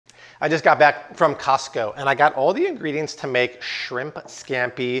I just got back from Costco and I got all the ingredients to make shrimp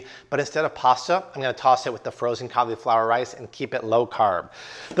scampi, but instead of pasta, I'm gonna toss it with the frozen cauliflower rice and keep it low carb.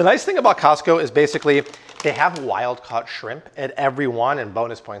 The nice thing about Costco is basically they have wild caught shrimp at every one, and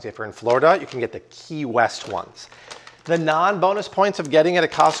bonus points. If you're in Florida, you can get the Key West ones. The non-bonus points of getting it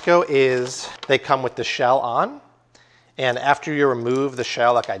at Costco is they come with the shell on. And after you remove the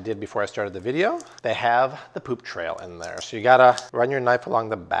shell, like I did before I started the video, they have the poop trail in there. So you gotta run your knife along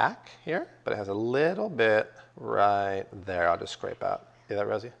the back here, but it has a little bit right there. I'll just scrape out. See that,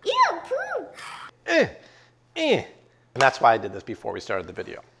 Rosie? Ew, poop. And that's why I did this before we started the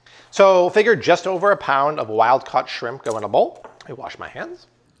video. So figure just over a pound of wild caught shrimp go in a bowl. I wash my hands.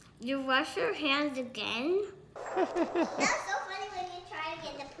 You wash your hands again? That's so funny when you try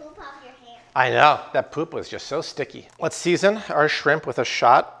to get the poop off your hand. I know, that poop was just so sticky. Let's season our shrimp with a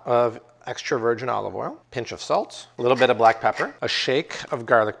shot of extra virgin olive oil, pinch of salt, a little bit of black pepper, a shake of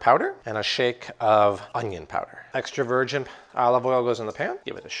garlic powder, and a shake of onion powder. Extra virgin olive oil goes in the pan.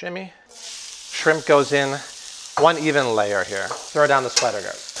 Give it a shimmy. Shrimp goes in one even layer here. Throw down the sweater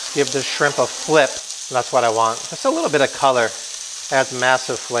guard. Give the shrimp a flip. That's what I want. Just a little bit of color adds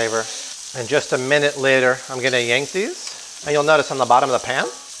massive flavor. And just a minute later, I'm gonna yank these. And you'll notice on the bottom of the pan,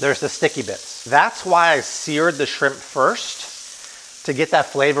 there's the sticky bits. That's why I seared the shrimp first, to get that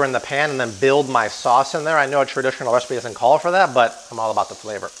flavor in the pan and then build my sauce in there. I know a traditional recipe doesn't call for that, but I'm all about the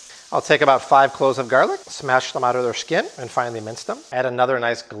flavor. I'll take about 5 cloves of garlic, smash them out of their skin, and finely mince them. Add another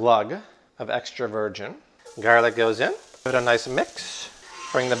nice glug of extra virgin. Garlic goes in. Give it a nice mix.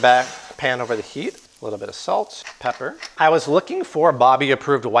 Bring the pan over the heat. A little bit of salt, pepper. I was looking for Bobby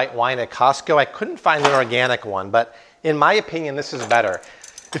approved white wine at Costco. I couldn't find an organic one, but in my opinion, this is better.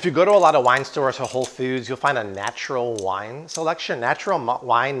 If you go to a lot of wine stores or Whole Foods, you'll find a natural wine selection. Natural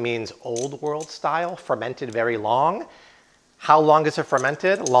wine means old world style, fermented very long. How long is it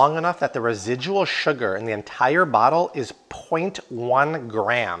fermented? Long enough that the residual sugar in the entire bottle is 0.1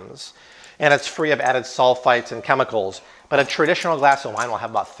 grams. And it's free of added sulfites and chemicals. But a traditional glass of wine will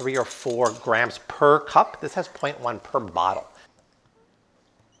have about 3 or 4 grams per cup. This has 0.1 per bottle.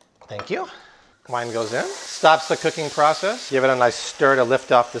 Thank you. Wine goes in, stops the cooking process. Give it a nice stir to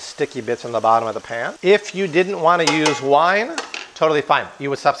lift off the sticky bits in the bottom of the pan. If you didn't want to use wine, totally fine. You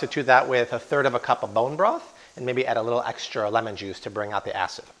would substitute that with 1/3 cup of bone broth and maybe add a little extra lemon juice to bring out the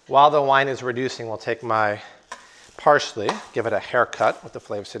acid. While the wine is reducing, we'll take my parsley, give it a haircut with the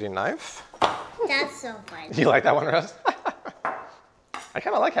Flav City knife. That's so funny. You like that one, Rose? I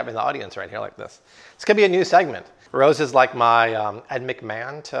kind of like having the audience right here like this. This could be a new segment. Rose is like my Ed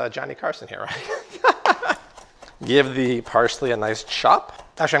McMahon to Johnny Carson here, right? Give the parsley a nice chop.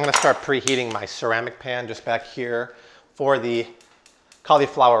 Actually, I'm gonna start preheating my ceramic pan just back here for the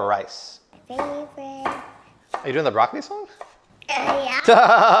cauliflower rice. Favorite. Are you doing the broccoli song?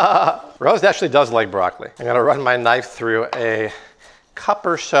 Yeah. Rose actually does like broccoli. I'm gonna run my knife through a cup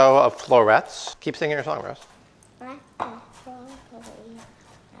or so of florets. Keep singing your song, Rose.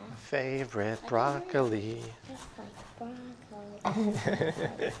 Favorite broccoli.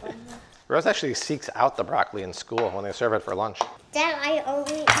 Rose actually seeks out the broccoli in school when they serve it for lunch. Dad, I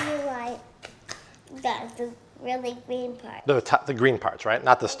only eat like the really green part. The green parts, right?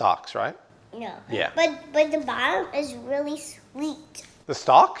 Not the stalks, right? No. Yeah. But the bottom is really sweet. The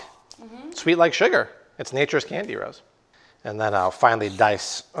stalk? Mm-hmm. Sweet like sugar. It's nature's candy, Rose. And then I'll finally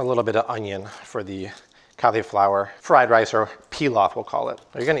dice a little bit of onion for the cauliflower fried rice, or pilaf, we'll call it.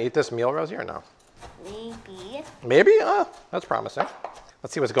 Are you gonna eat this meal, Rosie, or no? Maybe. Maybe? Oh, that's promising.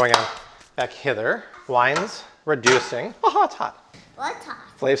 Let's see what's going on back hither. Wine's reducing. Oh, it's hot. What's hot?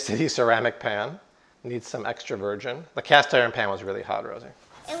 Flav City ceramic pan. Needs some extra virgin. The cast iron pan was really hot, Rosie.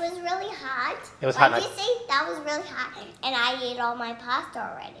 It was really hot. It was hot. Why did you say that was really hot? And I ate all my pasta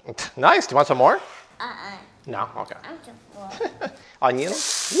already. Nice. Do you want some more? No. Okay. I'm too full.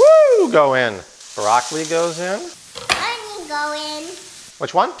 Onions. Woo! Go in. Broccoli goes in. Onion go in.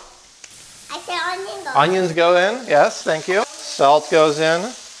 Which one? I said onion go in. Onions go in. Yes, thank you. Salt goes in.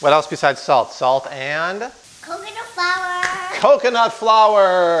 What else besides salt? Salt and? Coconut flour. Coconut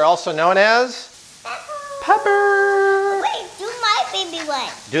flour, also known as? Pepper. Wait, do my baby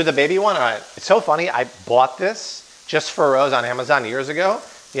one. Do the baby one? All right. It's so funny. I bought this just for Rose on Amazon years ago.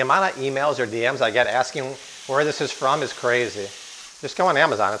 The amount of emails or DMs I get asking where this is from is crazy. Just go on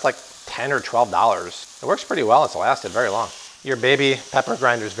Amazon. It's like $10 or $12. It works pretty well. It's lasted very long. Your baby pepper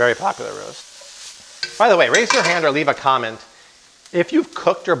grinder is very popular, Rose. By the way, raise your hand or leave a comment. If you've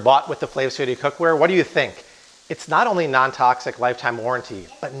cooked or bought with the Flav City cookware, what do you think? It's not only non-toxic, lifetime warranty,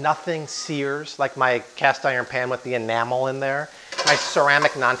 but nothing sears like my cast iron pan with the enamel in there. My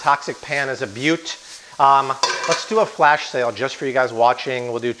ceramic non-toxic pan is a beaut. Let's do a flash sale just for you guys watching.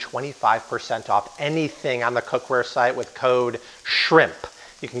 We'll do 25% off anything on the cookware site with code SHRIMP.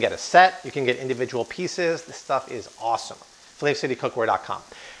 You can get a set, you can get individual pieces. This stuff is awesome. FlaveCityCookware.com.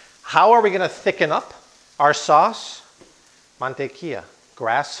 How are we gonna thicken up our sauce? Mantequilla,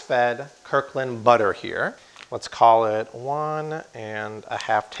 grass-fed Kirkland butter here. Let's call it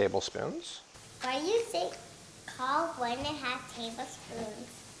 1.5 tablespoons. Why do you say call 1.5 tablespoons?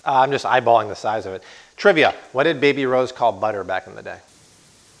 I'm just eyeballing the size of it. Trivia, what did Baby Rose call butter back in the day?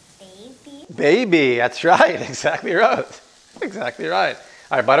 Baby. Baby, that's right, exactly Rose. Exactly right.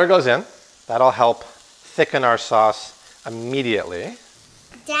 All right, butter goes in. That'll help thicken our sauce immediately.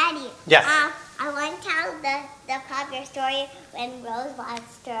 Daddy. Yes. I want to tell the popular story when Rose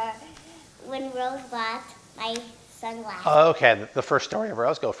lost my sunglasses. Okay, the first story of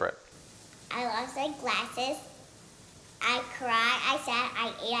Rose, go for it. I lost my glasses. I cried. I said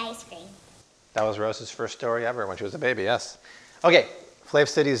I ate ice cream. That was Rose's first story ever when she was a baby, yes. Okay, Flave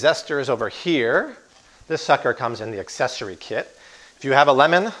City Zester is over here. This sucker comes in the accessory kit. If you have a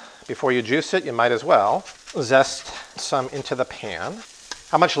lemon, before you juice it, you might as well zest some into the pan.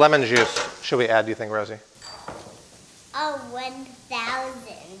 How much lemon juice should we add, do you think, Rosie? Oh,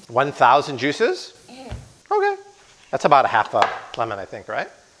 1,000. 1,000 juices? Okay. That's about a half a lemon, I think, right?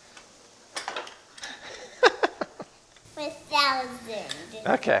 1,000.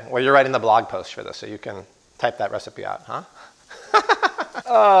 Okay, well, you're writing the blog post for this, so you can type that recipe out, huh?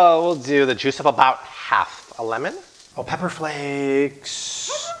 Oh, we'll do the juice of about half a lemon. Oh, pepper flakes.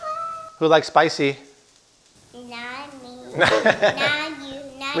 Who likes spicy? Not me. Not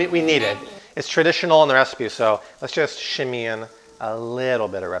you. Not We you, need not it. you. It's traditional in the recipe, so let's just shimmy in a little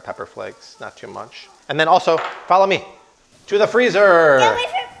bit of red pepper flakes, not too much. And then also, follow me to the freezer. Yeah, wait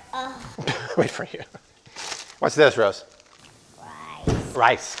for. Oh, Wait for you. What's this, Rose? rice.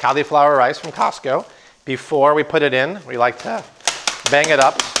 Rice, cauliflower rice from Costco. Before we put it in, we like to bang it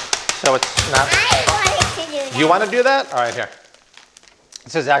up so it's not... I wanted to do that. You want to do that? All right, here.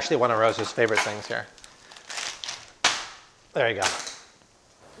 This is actually one of Rose's favorite things here. There you go.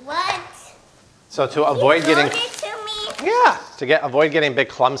 What? So to avoid getting... Showed it to me. Yeah, avoid getting big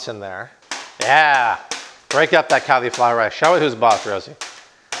clumps in there. Yeah, break up that cauliflower rice. Show it who's boss, Rosie.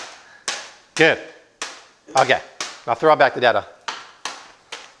 Good. Okay, now throw it back to Dada.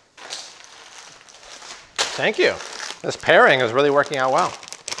 Thank you. This pairing is really working out well.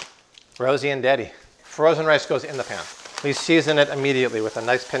 Rosie and Daddy. Frozen rice goes in the pan. We season it immediately with a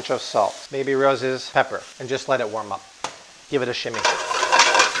nice pinch of salt, Baby Rose's pepper, and just let it warm up. Give it a shimmy.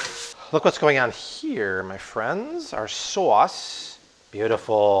 Look what's going on here, my friends. Our sauce.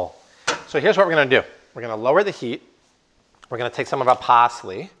 Beautiful. So here's what we're gonna do. We're gonna lower the heat. We're gonna take some of our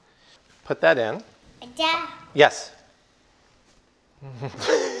parsley, put that in. Dad. Yes.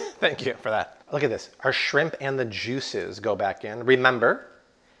 Thank you for that. Look at this. Our shrimp and the juices go back in. Remember,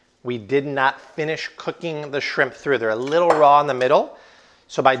 we did not finish cooking the shrimp through. They're a little raw in the middle.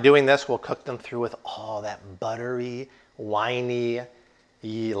 So by doing this, we'll cook them through with all that buttery, winey,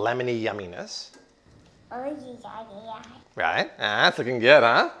 lemony yumminess. Oh, yeah. Right? That's looking good,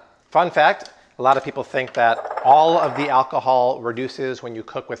 huh? Fun fact, a lot of people think that all of the alcohol reduces when you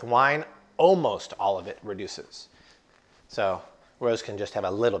cook with wine. Almost all of it reduces. So Rose can just have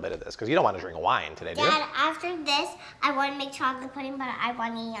a little bit of this because you don't want to drink wine today, do you? Dad, after this, I want to make chocolate pudding, but I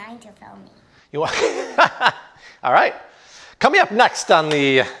want Yang to film me. You want? All right. Coming up next on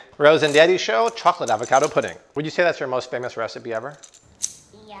the Rose and Daddy Show, chocolate avocado pudding. Would you say that's your most famous recipe ever?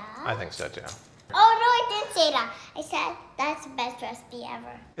 Yeah. I think so too. Oh, no, I didn't say that. I said that's the best recipe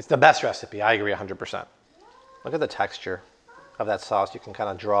ever. It's the best recipe. I agree 100%. Look at the texture of that sauce. You can kind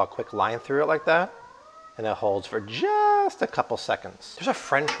of draw a quick line through it like that, and it holds for just a couple seconds. There's a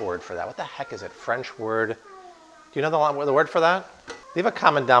French word for that. What the heck is it? French word. Do you know the word for that? Leave a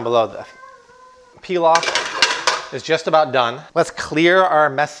comment down below. The pilaf is just about done. Let's clear our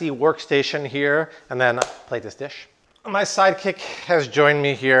messy workstation here and then plate this dish. My sidekick has joined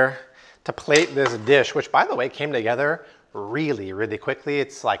me here to plate this dish, which by the way came together really, really quickly.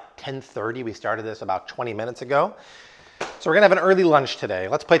 It's like 10:30. We started this about 20 minutes ago. So we're gonna have an early lunch today.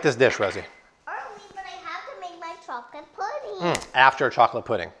 Let's plate this dish, Rosie. Early, but I have to make my chocolate pudding. After chocolate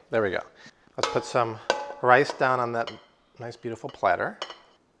pudding. There we go. Let's put some rice down on that nice, beautiful platter.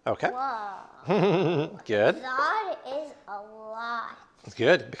 Okay. Whoa. Good. That is a lot. It's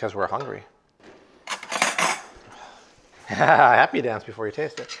good because we're hungry. Happy dance before you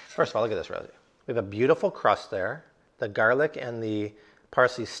taste it. First of all, look at this, Rosie. We have a beautiful crust there. The garlic and the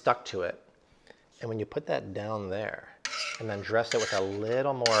parsley stuck to it. And when you put that down there and then dress it with a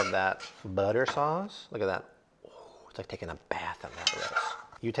little more of that butter sauce, look at that. Ooh, it's like taking a bath in that, Rose.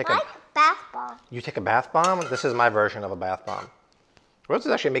 You take like bath bomb. You take a bath bomb? This is my version of a bath bomb. Rose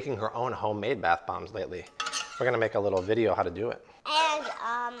is actually making her own homemade bath bombs lately. We're gonna make a little video how to do it.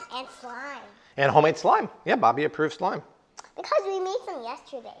 And slime. And homemade slime. Yeah, Bobby approved slime. Because we made some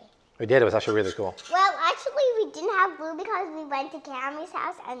yesterday. We did, it was actually really cool. Well, actually we didn't have glue because we went to Cammy's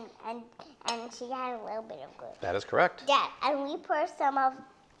house and she had a little bit of glue. That is correct. Yeah, and we poured some of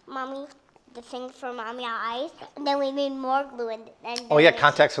the things for Mommy eyes, and then we made more glue. And Oh yeah,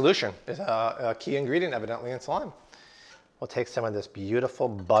 contact solution is a key ingredient evidently in slime. We'll take some of this beautiful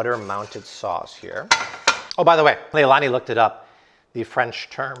butter mounted sauce here. Oh, by the way, Leilani looked it up. The French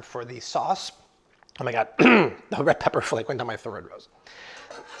term for the sauce, oh my God, the red pepper flake went down my throat, Rose,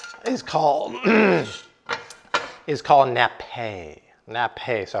 is called nappe.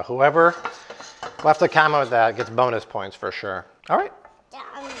 Nappe. So whoever left a comment with that gets bonus points for sure. All right. Yeah,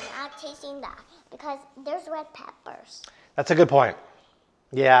 I'm not tasting that because there's red peppers. That's a good point.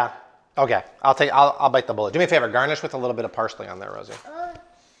 Yeah. Okay. I'll bite the bullet. Do me a favor. Garnish with a little bit of parsley on there, Rosie. Okay.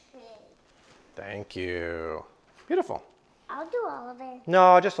 Thank you. Beautiful. I'll do all of it.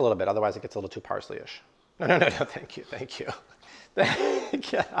 No, just a little bit. Otherwise, it gets a little too parsley-ish. No. Thank you. Thank you.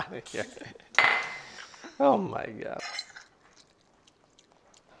 Get out of here. Oh my God.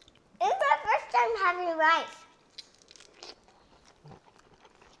 It's my first time having rice.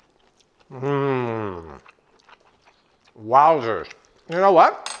 Wowzers. You know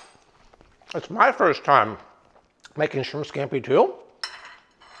what? It's my first time making shrimp scampi too.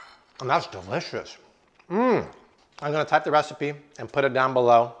 And that's delicious. I'm gonna type the recipe and put it down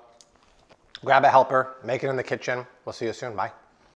below. Grab a helper, make it in the kitchen. We'll see you soon, bye.